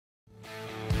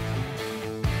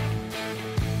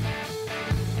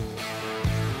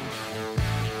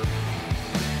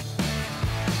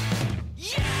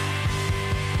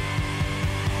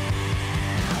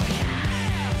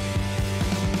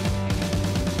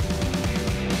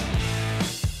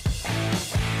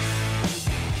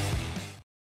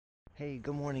Hey,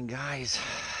 good morning, guys.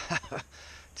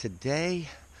 Today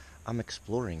I'm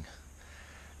exploring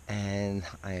and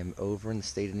I am over in the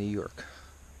state of New York.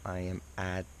 I am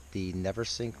at the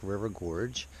Neversink River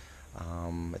Gorge.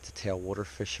 It's a tailwater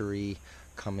fishery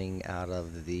coming out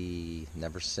of the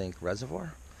Neversink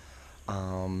Reservoir.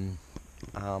 I'm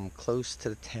close to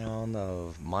the town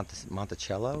of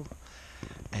Monticello,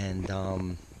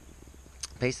 and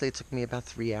basically it took me about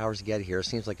 3 hours to get here. It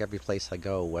seems like every place I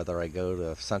go, whether I go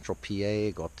to central PA,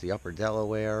 go up to the upper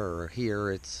Delaware, or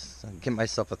here, I give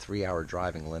myself a 3-hour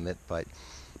driving limit, but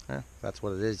that's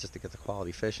what it is, just to get the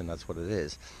quality fishing. That's what it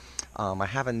is. I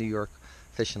have a New York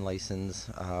fishing license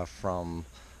from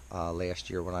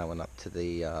last year when I went up to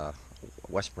the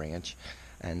West Branch.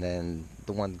 And then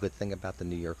the one good thing about the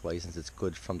New York license, it's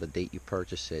good from the date you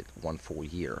purchase it, 1 full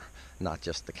year, not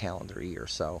just the calendar year.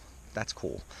 So that's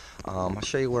cool. I'll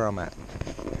show you where I'm at.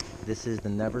 This is the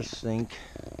Neversink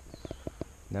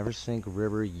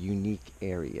River Unique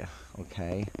Area.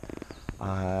 Okay,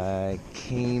 I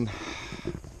came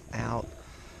out,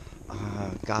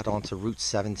 got onto Route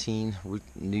 17,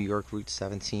 New York Route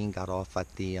 17. Got off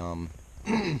at the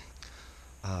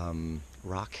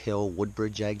Rock Hill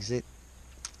Woodbridge exit.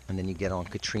 And then you get on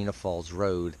Katrina Falls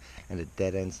Road, and it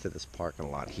dead ends to this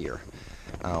parking lot here.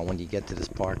 When you get to this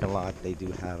parking lot, they do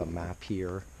have a map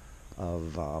here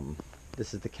of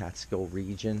this is the Catskill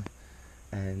region,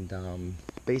 and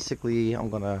basically I'm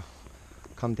gonna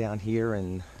come down here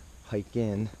and hike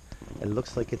in. It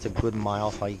looks like it's a good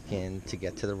mile hike in to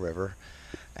get to the river,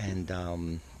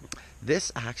 and this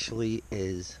actually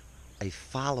is a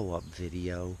follow-up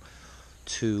video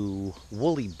to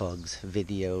Woolly Bug's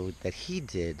video that he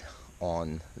did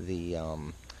on the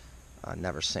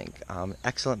Neversink.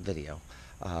 Excellent video.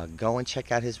 Go and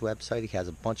check out his website. He has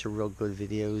a bunch of real good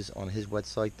videos on his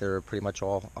website. They're pretty much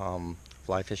all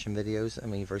fly fishing videos. I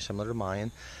mean, very similar to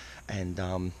mine. And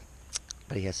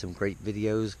but he has some great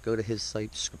videos. Go to his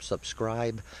site,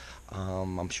 subscribe.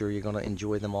 I'm sure you're going to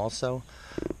enjoy them also.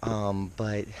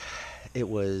 But it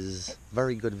was a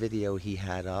very good video he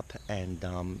had up, and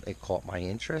it caught my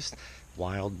interest.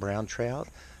 Wild brown trout,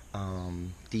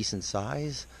 decent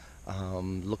size,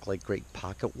 looked like great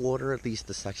pocket water, at least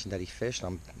the section that he fished.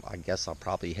 I guess I'll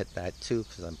probably hit that too,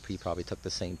 because he probably took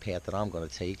the same path that I'm going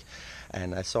to take.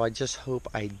 And so I just hope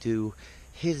I do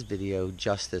his video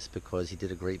justice, because he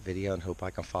did a great video, and hope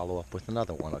I can follow up with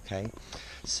another one. Okay,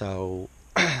 so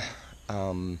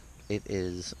it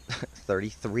is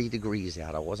 33 degrees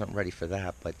out. I wasn't ready for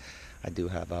that, but I do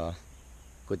have a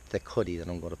good thick hoodie that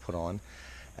I'm going to put on.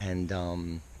 And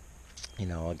you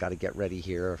know, I got to get ready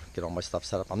here, get all my stuff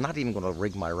set up. I'm not even going to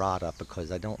rig my rod up,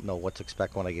 because I don't know what to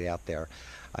expect when I get out there.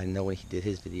 I know when he did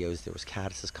his videos, there was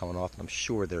caddis coming off, and I'm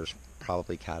sure there's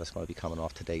probably caddis going to be coming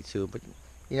off today too, but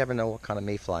you never know what kind of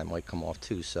mayfly might come off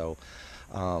too. So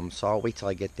so I'll wait till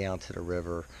I get down to the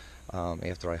river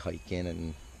after I hike in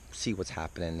and see what's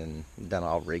happening, and then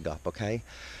I'll rig up. Okay,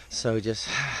 so just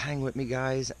hang with me,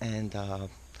 guys, and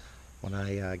when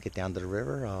I get down to the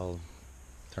river, I'll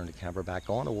turn the camera back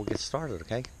on and we'll get started.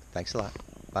 Okay, thanks a lot.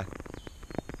 Bye.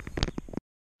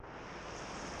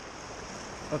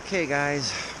 Okay,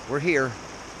 guys, we're here.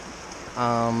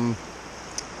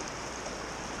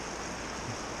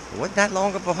 It wasn't that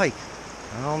long of a hike.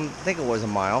 I don't think it was a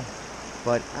mile,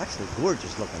 but actually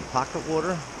gorgeous looking pocket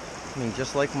water. I mean,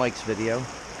 just like Mike's video.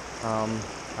 I'm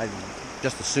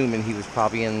just assuming he was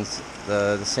probably in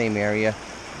the same area.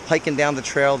 Hiking down the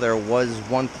trail, there was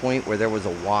one point where there was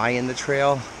a Y in the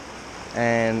trail,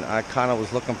 and I kind of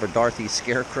was looking for Dorothy's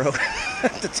scarecrow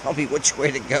to tell me which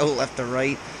way to go, left or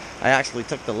right. I actually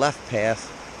took the left path.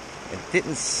 It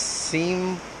didn't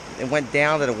seem, it went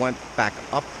down, that it went back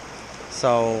up.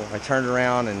 So I turned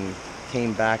around and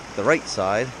came back the right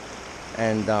side,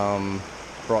 and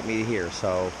brought me to here.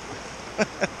 So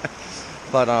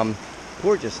but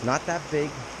gorgeous, not that big.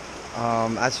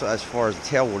 As far as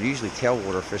tailwater, usually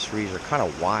tailwater fisheries are kind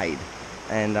of wide,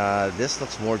 and this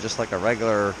looks more just like a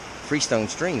regular freestone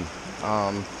stream.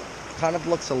 Kind of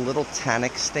looks a little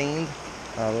tannic stained,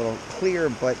 a little clear,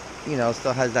 but you know,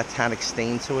 still has that tannic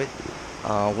stain to it,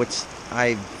 which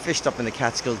I fished up in the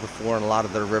Catskills before, and a lot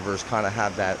of the rivers kind of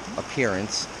have that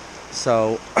appearance.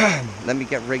 So let me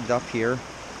get rigged up here.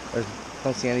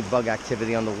 Don't see any bug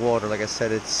activity on the water. Like I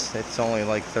said, it's only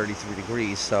like 33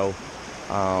 degrees, so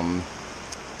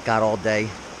got all day.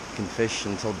 Can fish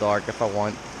until dark if I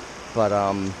want. But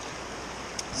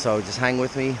so just hang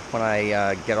with me. When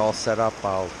I get all set up,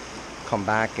 I'll come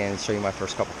back and show you my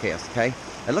first couple casts. Okay?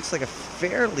 It looks like a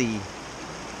fairly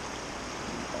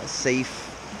safe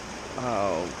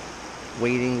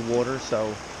wading water,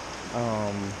 so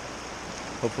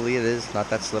Hopefully it is not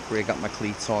that slippery. I got my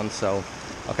cleats on, so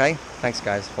okay. Thanks,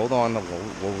 guys. Hold on.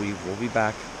 We'll be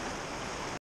back.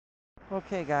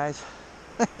 Okay, guys.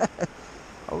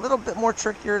 A little bit more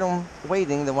trickier than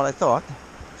waiting than what I thought.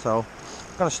 So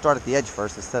I'm gonna start at the edge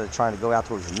first instead of trying to go out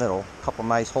towards the middle. A couple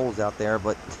nice holes out there,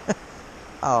 but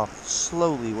I'll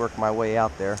slowly work my way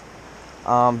out there.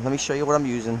 Let me show you what I'm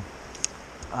using.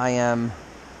 I am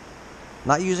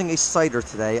not using a sighter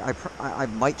today. I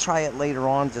might try it later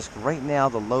on. Just right now,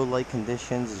 the low light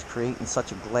conditions is creating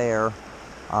such a glare.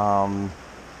 I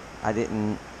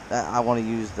want to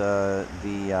use the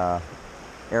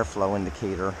airflow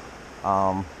indicator.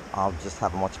 I'll just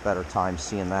have a much better time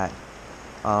seeing that.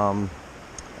 And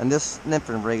this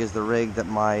Neversink rig is the rig that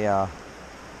my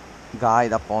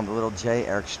guide up on the little J,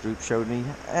 Eric Stroop, showed me,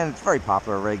 and it's a very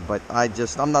popular rig, but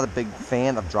I'm not a big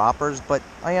fan of droppers, but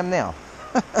I am now.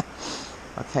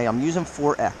 Okay, I'm using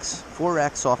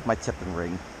 4X off my tipping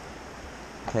rig.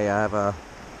 Okay, I have a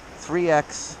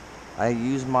 3X. I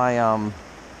use my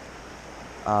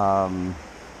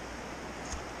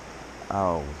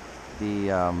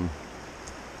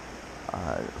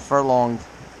furlonged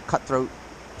cutthroat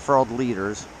furled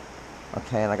leaders.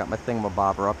 Okay, and I got my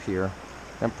thingamabobber up here.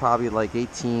 Then probably like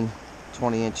 18-20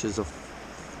 inches of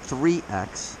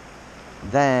 3X.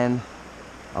 Then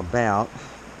about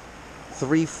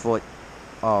 3 foot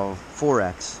of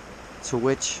 4X, to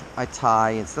which I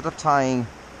tie, instead of tying,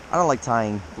 I don't like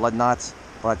tying blood knots,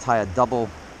 but I tie a double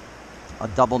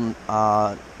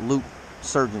loop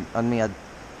surgeon. I mean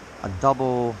a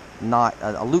double knot,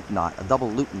 a loop knot, a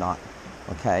double loop knot.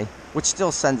 Okay, which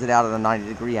still sends it out at a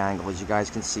 90-degree angle, as you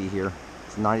guys can see here.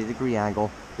 It's a 90-degree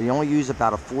angle. But you only use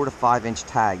about a 4 to 5 inch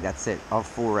tag. That's it, of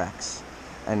 4X.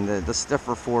 And the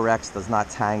stiffer 4X does not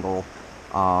tangle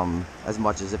as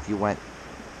much as if you went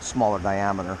smaller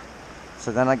diameter.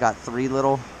 So then I got 3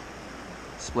 little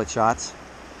split shots,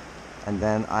 and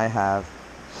then I have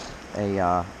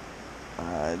a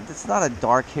it's not a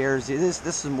dark hairs. This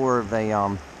is more of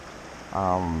a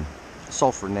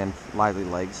sulfur nymph, lively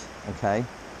legs. Okay,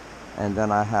 and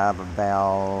then I have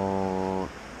about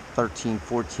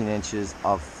 13-14 inches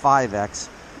of 5X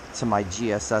to my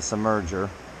GSS emerger.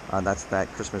 That's that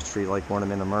Christmas tree like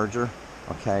ornament emerger.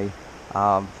 Okay,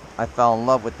 I fell in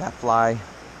love with that fly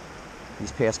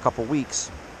these past couple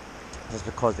weeks just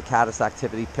because the caddis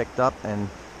activity picked up, and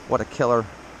what a killer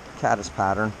caddis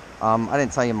pattern. I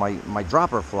didn't tell you my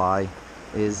dropper fly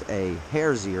is a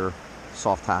hare's ear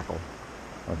soft tackle.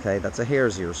 Okay, that's a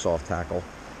hare's ear soft tackle,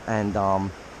 and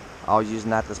I was using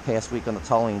that this past week on the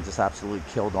tully and just absolutely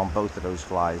killed on both of those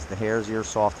flies, the hare's ear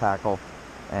soft tackle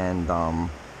and the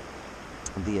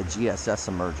GSS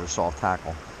emerger soft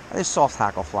tackle. And these soft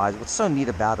tackle flies, what's so neat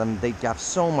about them, they have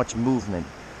so much movement,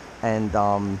 and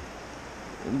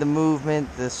the movement,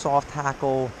 the soft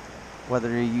tackle, whether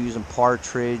you're using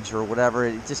partridge or whatever,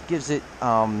 it just gives it,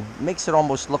 makes it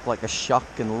almost look like a shuck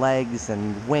and legs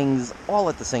and wings all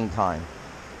at the same time.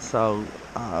 So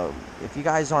if you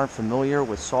guys aren't familiar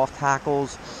with soft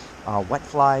tackles, wet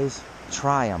flies,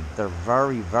 try them. They're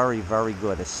very, very, very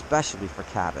good, especially for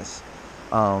caddis.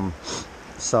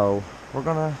 So we're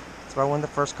gonna throw in the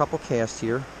first couple casts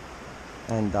here,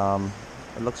 and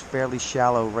it looks fairly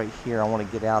shallow right here. I want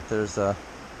to get out. There's a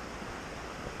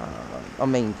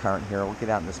main current here. We'll get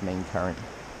out in this main current.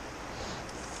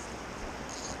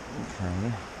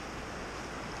 Okay.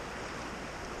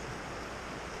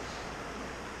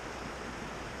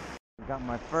 Got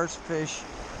my first fish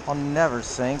on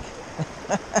Neversink,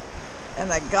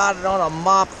 and I got it on a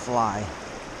mop fly.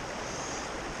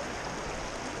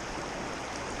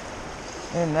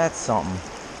 Isn't that something?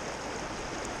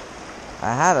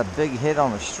 I had a big hit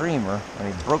on a streamer,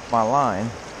 and he broke my line.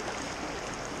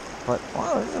 But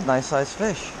wow, this is a nice sized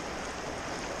fish.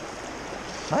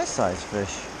 Nice sized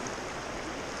fish.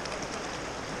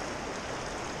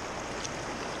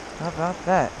 How about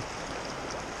that?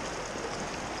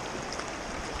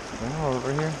 Bring him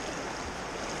over here.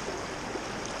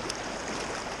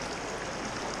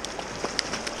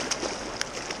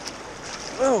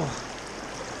 Oh,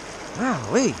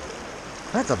 wowee,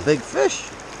 that's a big fish.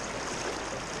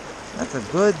 That's a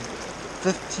good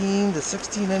 15 to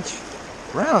 16 inch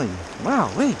brownie.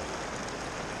 Wowee.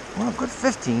 Well, good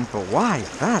 15, but wide,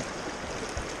 fat.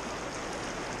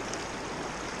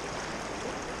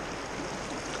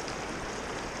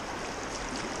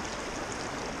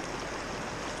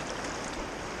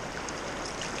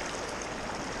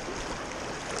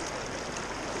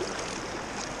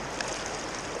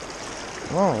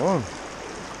 Whoa.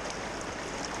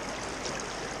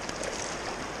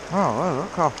 Oh,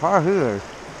 look how far he is.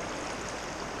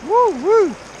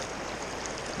 Woo!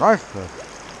 Nice fish.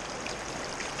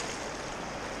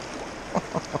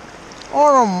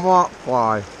 On a mop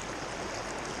fly.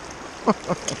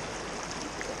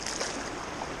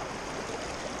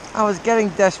 I was getting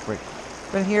desperate.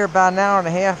 Been here about an hour and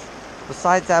a half.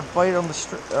 Besides that bite on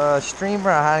the streamer,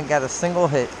 I hadn't got a single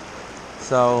hit.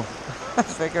 So I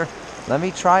figure, let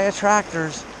me try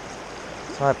attractors.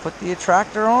 So I put the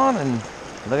attractor on and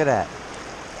look at that.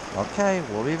 Okay,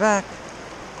 we'll be back.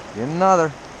 Get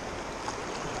another.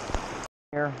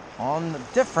 Here on the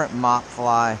different mop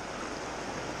fly.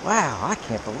 Wow, I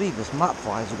can't believe this mop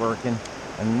fly is working.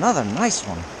 Another nice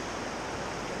one.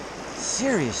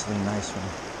 Seriously nice one.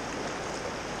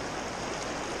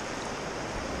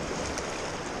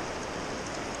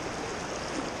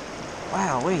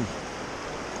 Wowee.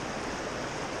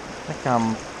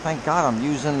 Thank God I'm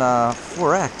using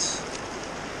 4X.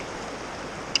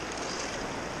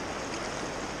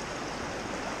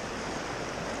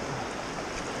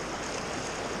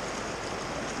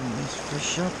 This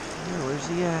fish up here, where's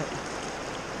he at?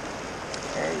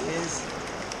 There he is.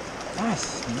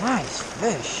 Nice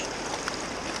fish.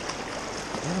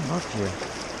 Get him up here.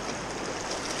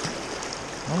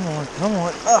 Come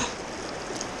on.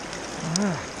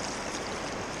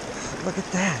 Look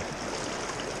at that.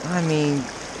 I mean,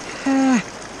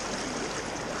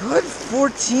 good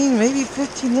 14, maybe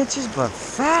 15 inches, but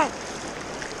fat.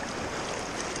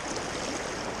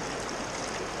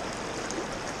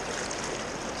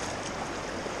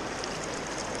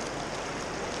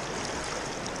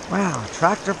 Wow,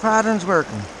 tractor pattern's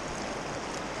working.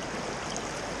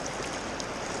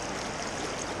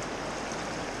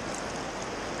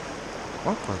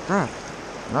 Look at that.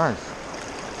 Nice.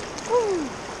 Woo.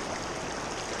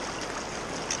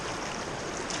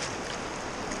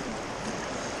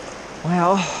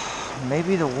 Well,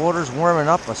 maybe the water's warming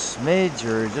up a smidge,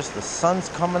 or just the sun's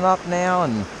coming up now,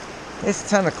 and it's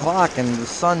 10 o'clock and the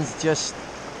sun's just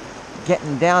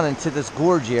getting down into this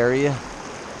gorge area.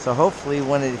 So hopefully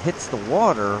when it hits the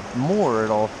water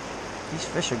more, these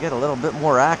fish will get a little bit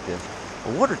more active.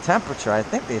 The water temperature, I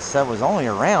think they said, was only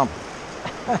around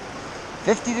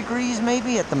 50 degrees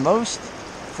maybe at the most,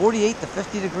 48 to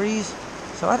 50 degrees.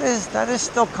 So that is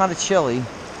still kind of chilly.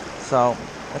 So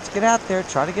let's get out there,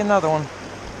 try to get another one.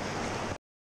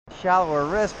 Shallower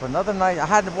wrist, but another night. I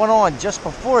had one on just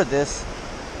before this.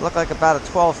 Looked like about a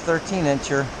 12, 13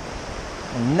 incher.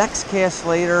 And next cast,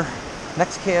 I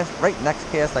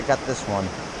got this one.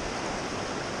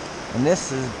 And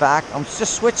this is back. I'm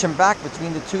just switching back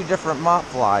between the two different mop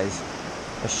flies.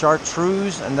 A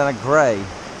chartreuse and then a gray.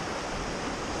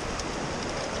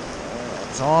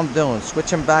 That's all I'm doing,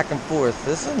 switching back and forth.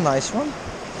 This is a nice one.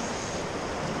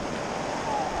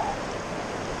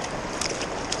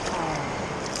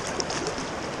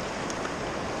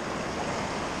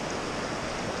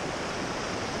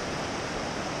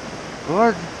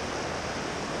 Good.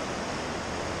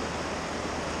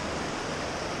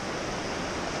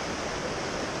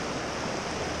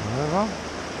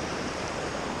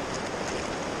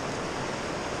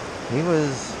 He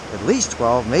was at least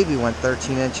 12, maybe went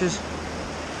 13 inches.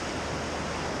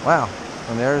 Wow,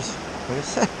 and there's, like I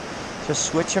said, just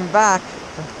switching back.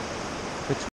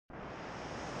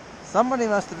 Somebody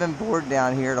must have been bored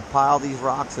down here to pile these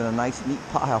rocks in a nice, neat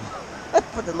pile.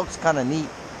 But it looks kind of neat,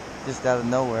 just out of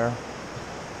nowhere.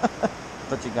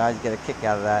 But you guys get a kick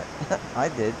out of that. I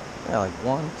did. Yeah, like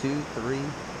 1, 2, 3,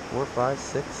 4, 5,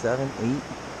 6, 7, 8.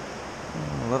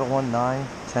 A little one, 9,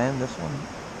 10, this one.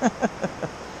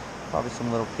 Probably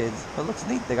some little kids. But it looks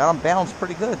neat. They got them balanced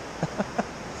pretty good.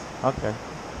 Okay.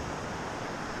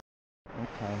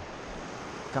 Okay.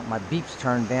 Got my beeps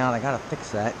turned down. I gotta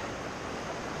fix that.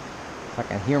 If I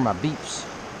can hear my beeps.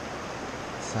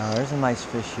 So there's a nice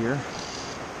fish here.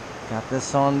 Got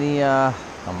this on the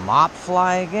mop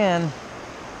fly again.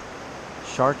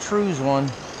 Chartreuse one.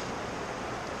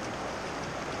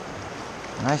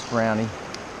 Nice brownie.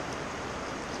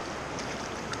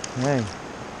 Hey.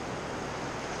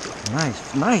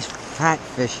 Nice fat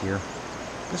fish here.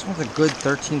 This one's a good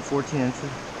 13, 14 inches.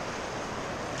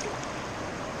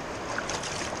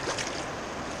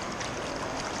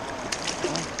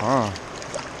 Oh.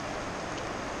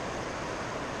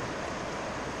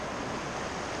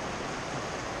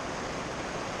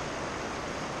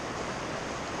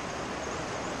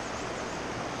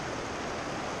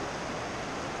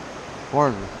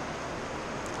 Gorgeous.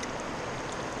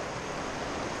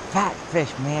 Fat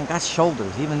fish, man, got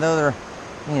shoulders, even though they're,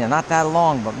 you know, not that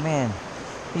long, but man,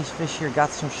 these fish here got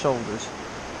some shoulders.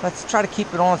 Let's try to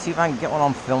keep it on, see if I can get one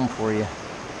on film for you.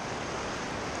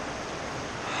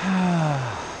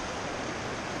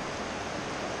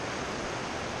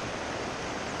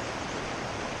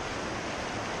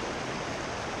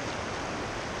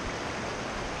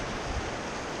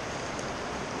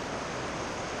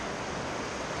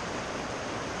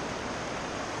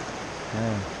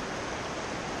 man.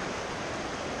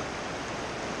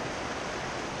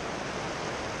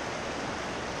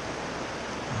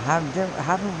 I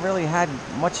haven't really had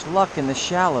much luck in the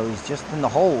shallows, just in the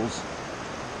holes.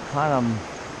 Kind of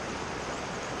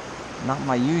not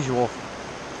my usual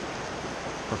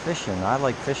for fishing. I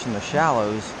like fishing the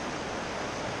shallows.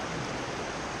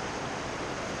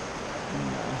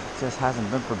 It just hasn't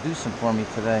been producing for me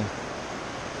today.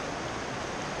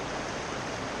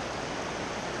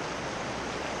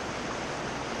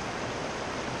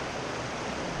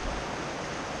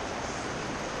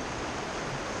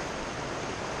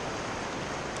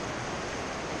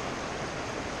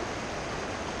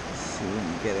 See when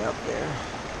you get out there.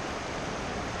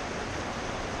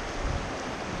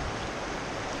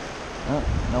 Oh,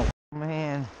 no.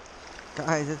 Man,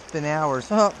 guys, it's been hours.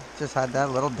 Oh, just had that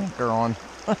little dinker on.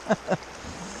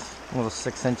 Little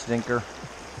 6-inch dinker.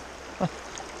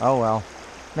 Oh well.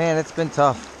 Man, it's been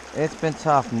tough. It's been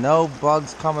tough. No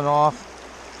bugs coming off.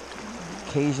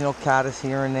 Occasional caddis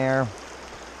here and there.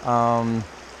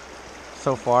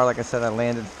 So far, like I said, I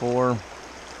landed 4.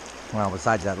 Well,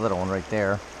 besides that little one right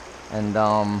there. And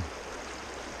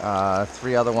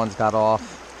 3 other ones got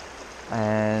off.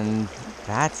 And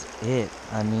that's it.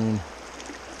 I mean,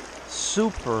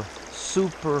 super.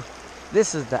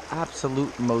 This is the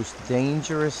absolute most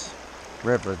dangerous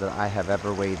river that I have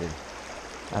ever waded.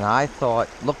 And I thought,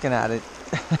 looking at it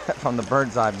from the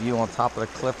bird's eye view on top of the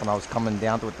cliff when I was coming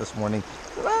down to it this morning,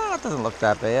 well, it doesn't look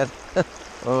that bad.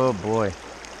 Oh boy,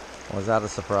 was that a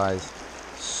surprise.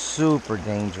 Super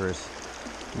dangerous.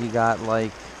 You got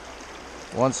like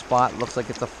one spot looks like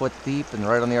it's a foot deep, and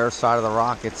right on the other side of the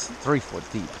rock it's 3 foot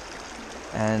deep.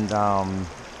 And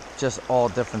just all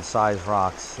different size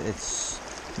rocks. It's,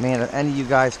 man, if any of you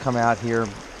guys come out here,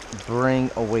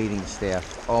 bring a wading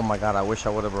staff. Oh my god, I wish I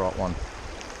would have brought one.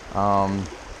 I'm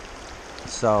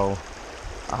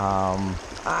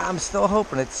still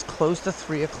hoping. It's close to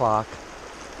 3 o'clock,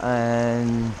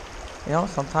 and you know,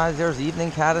 sometimes there's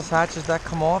evening caddis hatches that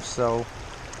come off, so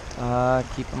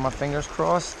keeping my fingers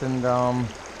crossed. And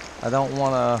I don't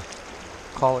want to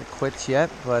call it quits yet,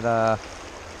 but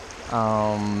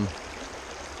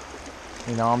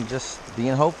you know, I'm just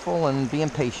being hopeful and being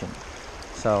patient.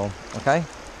 So, okay,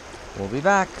 we'll be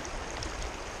back.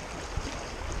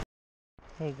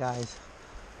 Hey guys,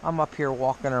 I'm up here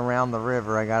walking around the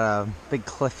river. I got a big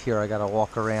cliff here I gotta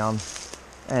walk around,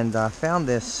 and found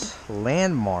this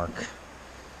landmark.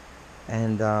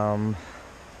 And I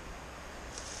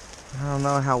don't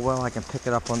know how well I can pick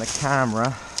it up on the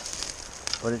camera,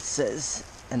 but it says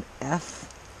an F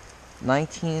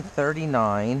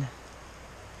 1939.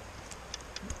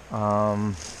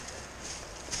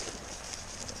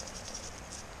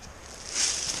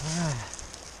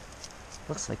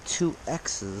 Looks like 2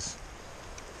 X's.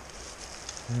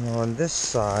 And on this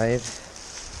side,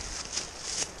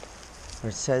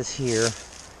 where it says here,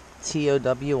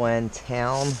 TOWN,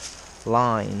 town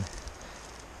line.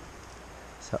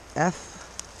 So F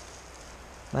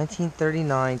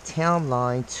 1939, town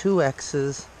line, 2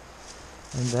 X's.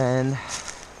 And then,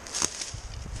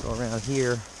 go around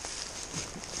here,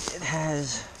 it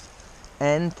has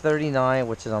N39,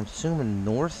 which is, I'm assuming,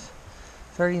 north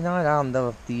 39. I don't know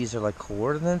if these are like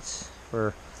coordinates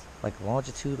for like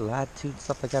longitude, latitude,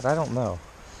 stuff like that. I don't know.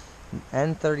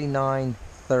 N39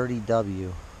 30W.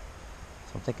 So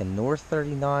I'm thinking north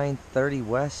 39, 30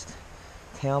 west,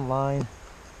 town line,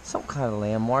 some kind of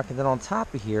landmark. And then on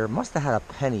top of here, must have had a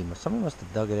penny. Somebody must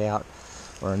have dug it out,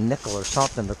 or a nickel or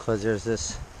something, because there's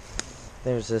this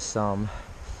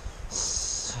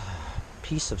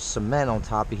piece of cement on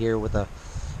top of here with a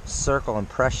circle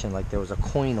impression, like there was a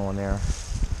coin on there.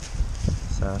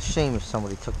 So shame if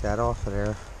somebody took that off of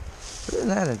there. But isn't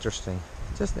that interesting?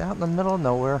 Just out in the middle of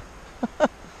nowhere.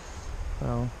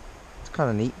 So it's kind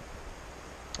of neat.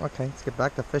 Okay, let's get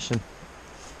back to fishing.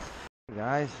 Hey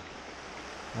guys,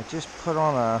 I just put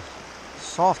on a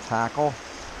soft tackle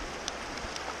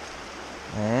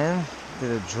and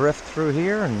did a drift through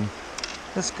here, and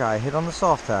this guy hit on the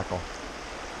soft tackle.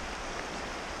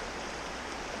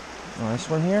 Nice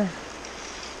one here.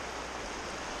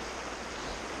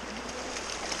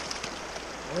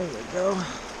 There you go.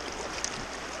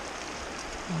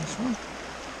 Nice one.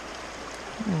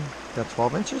 Got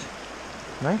 12 inches.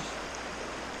 Nice.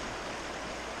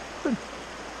 Good.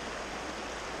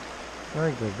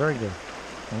 Very good, very good.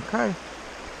 Okay.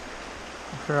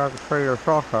 I'm sure I can trade your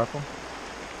soft tackle.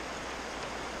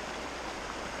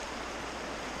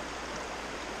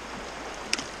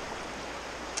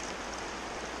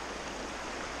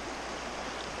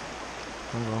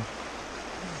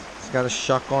 It's got a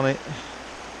shuck on it.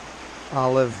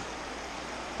 Olive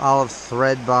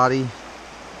thread body.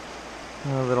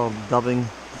 A little dubbing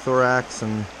thorax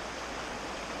and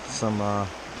some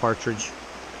partridge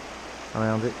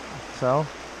around it. So,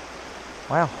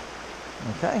 wow.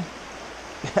 Okay.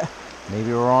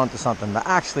 Maybe we're on to something. But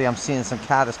actually, I'm seeing some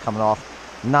caddis coming off.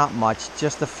 Not much,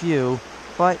 just a few,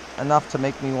 but enough to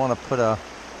make me want to put a,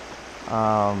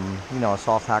 a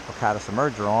soft hackle caddis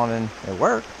emerger on, and it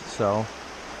worked. So,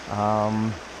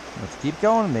 let's keep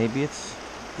going. Maybe it's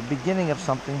the beginning of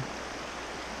something.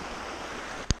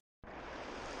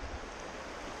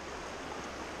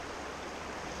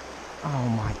 Oh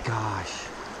my gosh.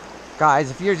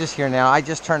 Guys, if you're just here now, I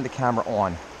just turned the camera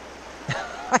on.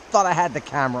 I thought I had the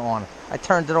camera on. I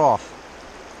turned it off.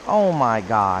 Oh my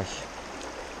gosh.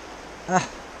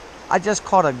 I just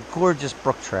caught a gorgeous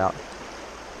brook trout.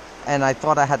 And I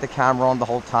thought I had the camera on the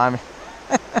whole time.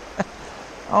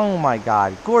 Oh my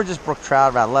god. Gorgeous brook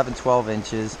trout, about 11, 12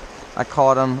 inches. I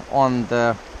caught him on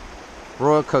the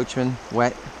Royal Coachman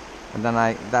wet. And then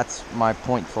that's my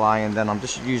point fly, and then I'm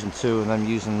just using two, and I'm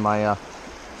using my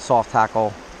soft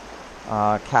tackle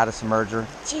caddis emerger.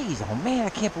 Jeez, oh man, I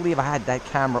can't believe I had that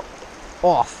camera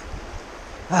off.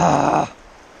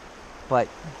 But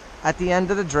at the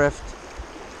end of the drift,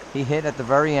 he hit at the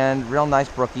very end, real nice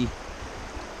brookie.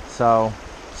 So,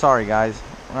 sorry guys.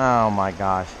 Oh my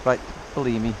gosh, but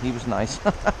believe me, he was nice.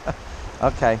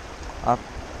 Okay,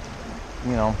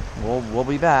 we'll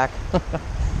be back.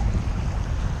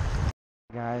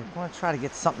 Guys, I'm going to try to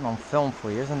get something on film for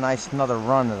you. Here's a nice another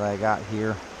run that I got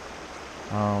here.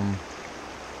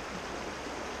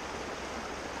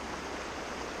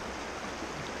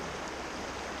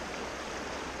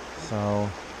 So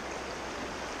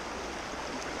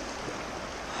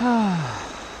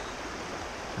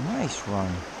nice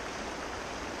run.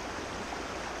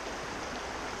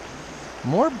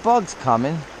 More bugs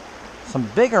coming. Some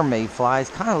bigger mayflies,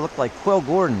 kind of look like Quill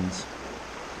Gordons.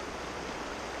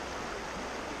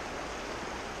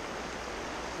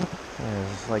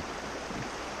 There's like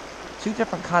two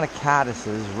different kind of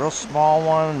caddises. Real small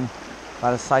one,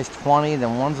 about a size 20.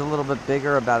 Then one's a little bit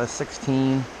bigger, about a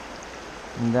 16.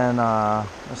 And then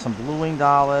there's some blue-winged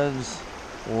olives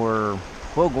or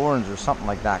Quill Gordons or something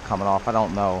like that coming off. I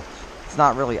don't know. It's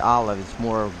not really olive. It's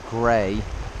more gray.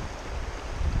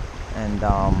 And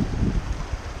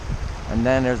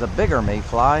then there's a bigger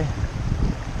mayfly,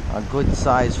 a good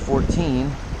size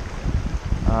 14.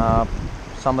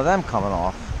 Some of them coming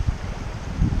off.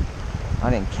 I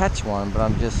didn't catch one, but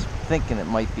I'm just thinking it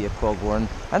might be a Quill Gordon.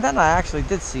 And then I actually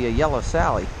did see a yellow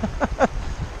Sally. A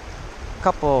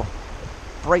couple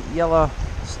bright yellow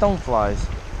stoneflies.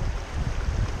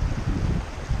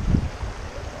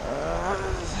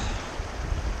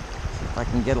 See if I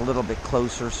can get a little bit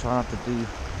closer so I don't have to do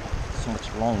so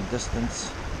much long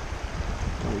distance.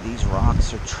 Boy, these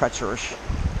rocks are treacherous.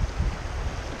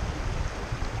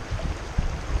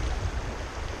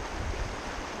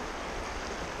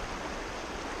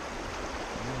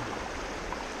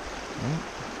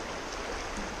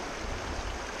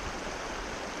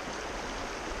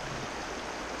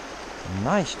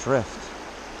 Nice drift.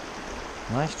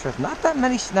 Nice drift. Not that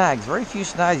many snags. Very few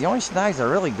snags. The only snags I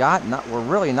really got were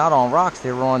really not on rocks.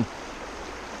 They were on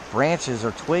branches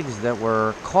or twigs that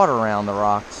were caught around the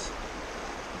rocks.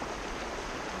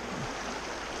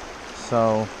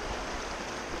 So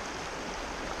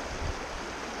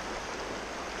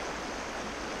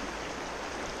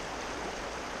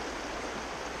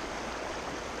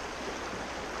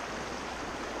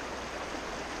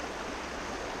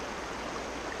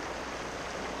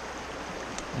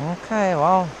okay,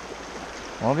 well,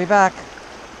 we'll be back.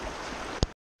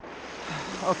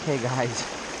 Okay, guys.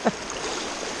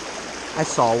 I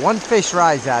saw one fish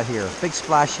rise out here. Big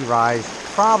splashy rise.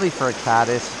 Probably for a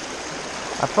caddis.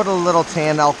 I put a little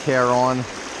tan elk hair on.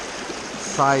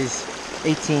 Size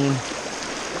 18.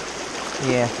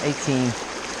 Yeah, 18.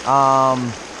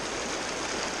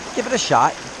 Give it a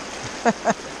shot.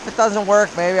 If it doesn't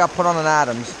work, maybe I'll put on an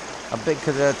Adams.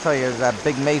 Because I tell you, there's that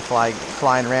big mayfly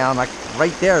flying around, like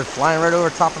right there, flying right over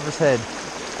top of his head.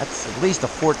 That's at least a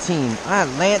 14.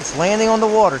 It's landing on the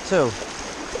water too.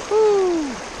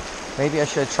 Whew. Maybe I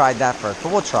should have tried that first,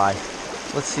 but we'll try.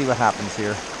 Let's see what happens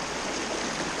here.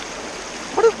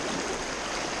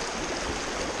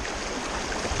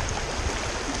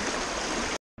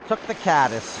 Took the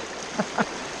caddis.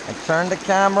 I turned the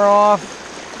camera off.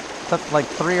 Took like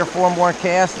 3 or 4 more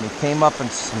casts, and he came up and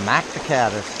smacked the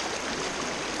caddis.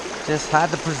 Just had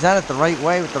to present it the right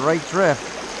way with the right drift.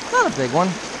 Not a big one,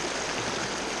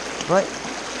 but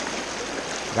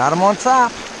got him on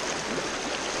top.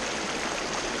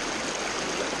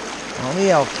 On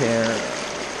the elk hair.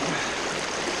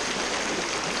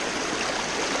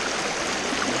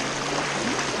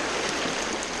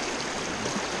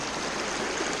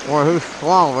 Boy, who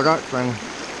swallowed that thing?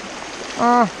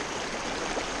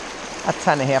 That's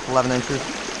 10.5, 11 inches.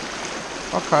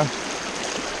 Okay.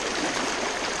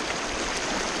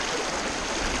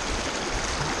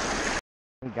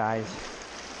 Hey guys,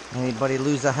 anybody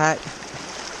lose a hat?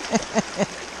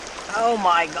 Oh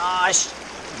my gosh,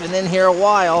 been in here a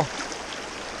while.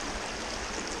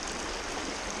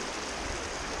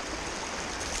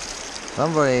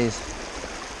 Somebody's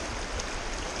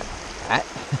hat.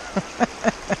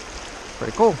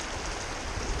 Pretty cool.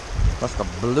 Must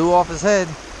have blew off his head.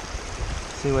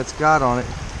 See what it's got on it.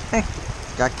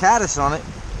 It's got caddis on it.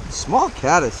 Small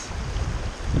caddis.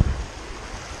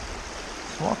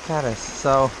 Small caddis.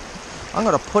 So I'm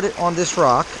gonna put it on this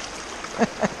rock.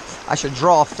 I should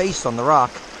draw a face on the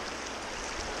rock.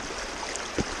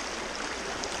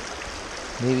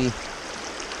 Maybe.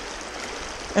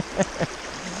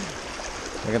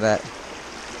 Look at that.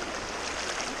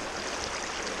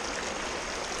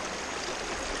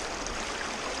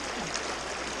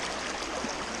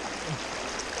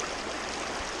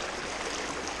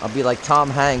 I'll be like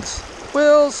Tom Hanks.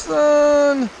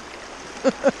 Wilson!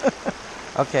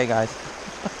 Okay, guys.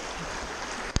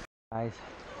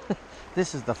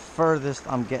 This is the furthest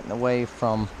I'm getting away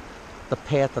from the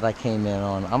path that I came in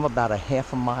on. I'm about a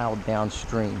half a mile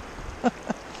downstream.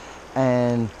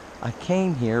 And I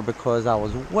came here because I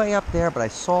was way up there, but I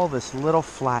saw this little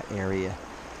flat area.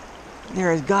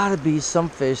 There has got to be some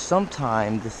fish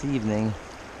sometime this evening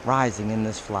rising in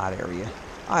this flat area.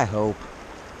 I hope.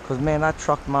 Because, man, I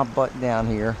trucked my butt down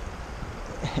here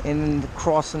and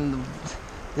crossing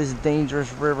this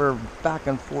dangerous river back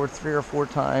and forth 3 or 4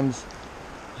 times.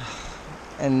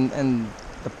 And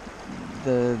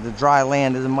the dry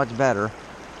land isn't much better.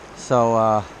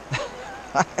 So,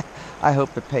 I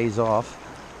hope it pays off.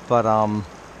 But I'm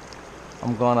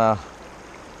gonna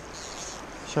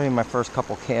show you my first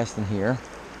couple casts in here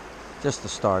just to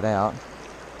start out.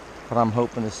 But I'm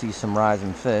hoping to see some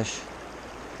rising fish.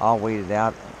 I'll wait it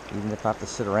out, even if I have to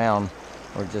sit around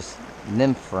or just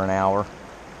nymph for an hour.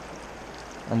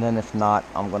 And then if not,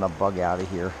 I'm gonna bug out of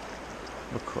here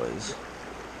because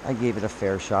I gave it a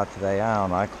fair shot today. I don't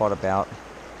know, I caught about,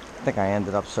 I think I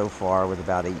ended up so far with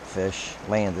about 8 fish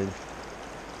landed.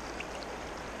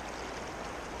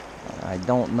 I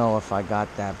don't know if I got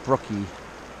that brookie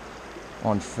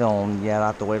on film yet. I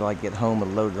have to wait till I get home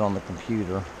and load it on the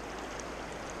computer.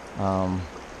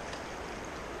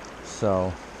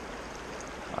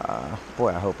 Boy,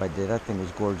 I hope I did. That thing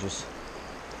was gorgeous.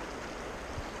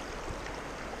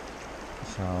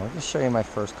 So I'll just show you my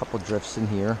first couple drifts in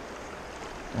here.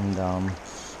 And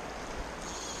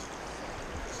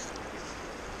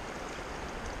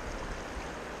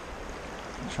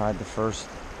tried the first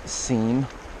seam.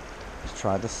 Let's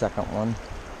try the second one.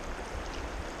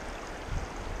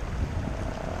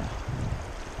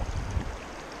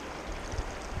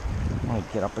 I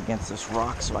might get up against this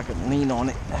rock so I can lean on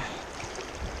it.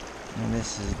 And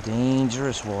this is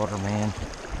dangerous water, man.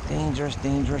 Dangerous,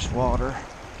 dangerous water.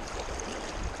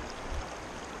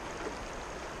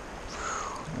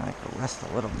 I can rest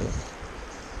a little bit.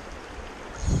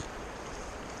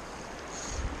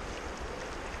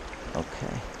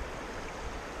 Okay.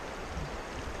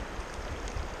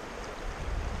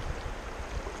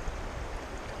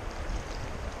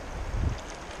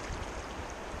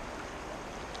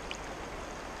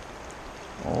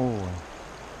 Oh,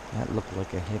 that looked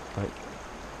like a hit, but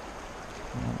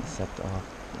set off.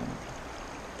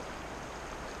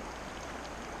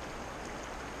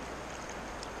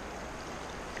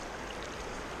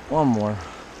 One more.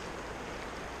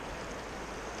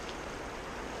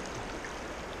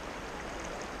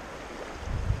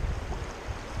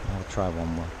 I'll try one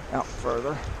more. Out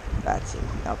further. That's it.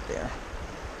 Out there.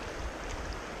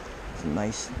 It's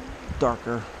nice,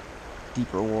 darker,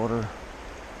 deeper water.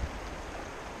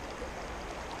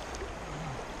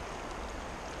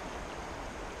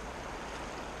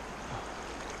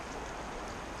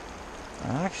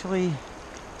 Actually,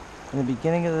 in the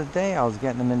beginning of the day, I was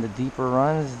getting them into deeper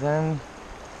runs. Then,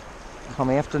 come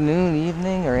afternoon,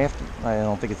 evening, or after, I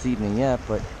don't think it's evening yet,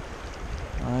 but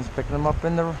I was picking them up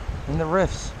in the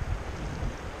rifts.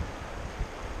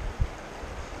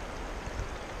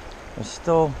 There's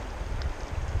still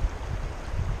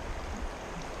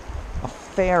a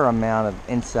fair amount of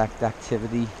insect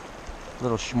activity,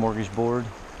 little smorgasbord.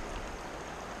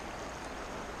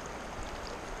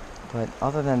 But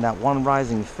other than that one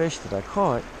rising fish that I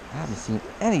caught, I haven't seen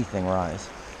anything rise.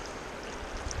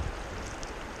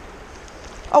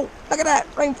 Oh, look at that,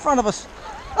 right in front of us.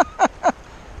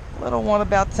 Little one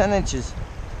about 10 inches.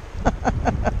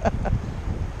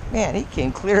 Man, he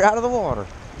came clear out of the water.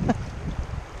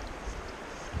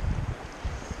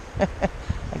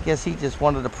 I guess he just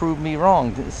wanted to prove me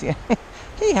wrong.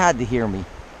 He had to hear me.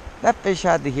 That fish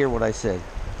had to hear what I said.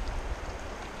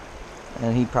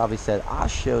 And he probably said, I'll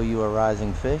show you a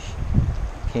rising fish.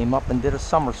 Came up and did a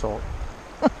somersault.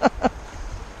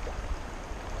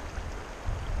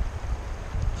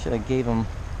 Should have gave him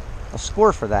a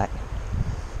score for that.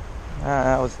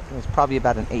 It was probably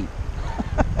about an 8.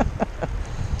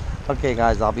 Okay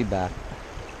guys, I'll be back.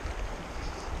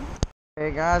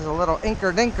 Hey guys, a little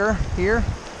inker dinker here.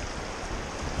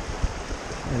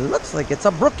 It looks like it's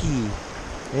a brookie.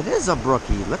 It is a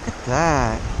brookie. Look at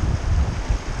that.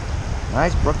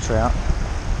 Nice brook trout.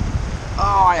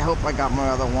 Oh, I hope I got my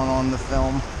other one on the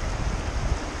film.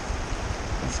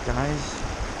 This guy's.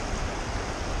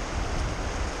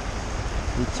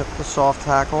 He took the soft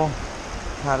tackle,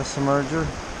 had a submerger.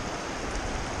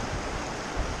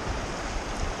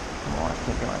 Oh, I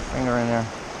can't get my finger in there.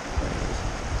 There it is.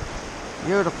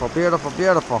 Beautiful, beautiful,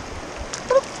 beautiful.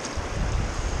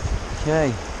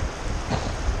 Okay.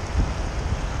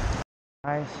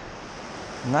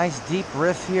 Nice deep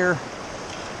riff here.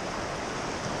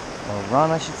 Or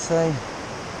run, I should say.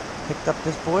 Picked up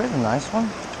this boy, a nice one.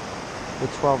 The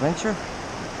 12-incher.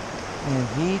 And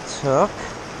he took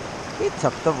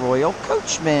the Royal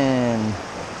Coachman.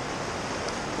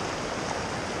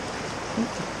 He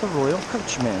took the Royal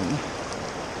Coachman.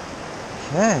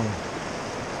 Okay.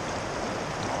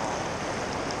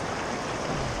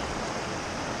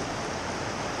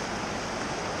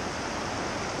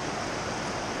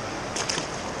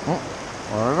 Oh,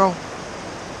 there we go.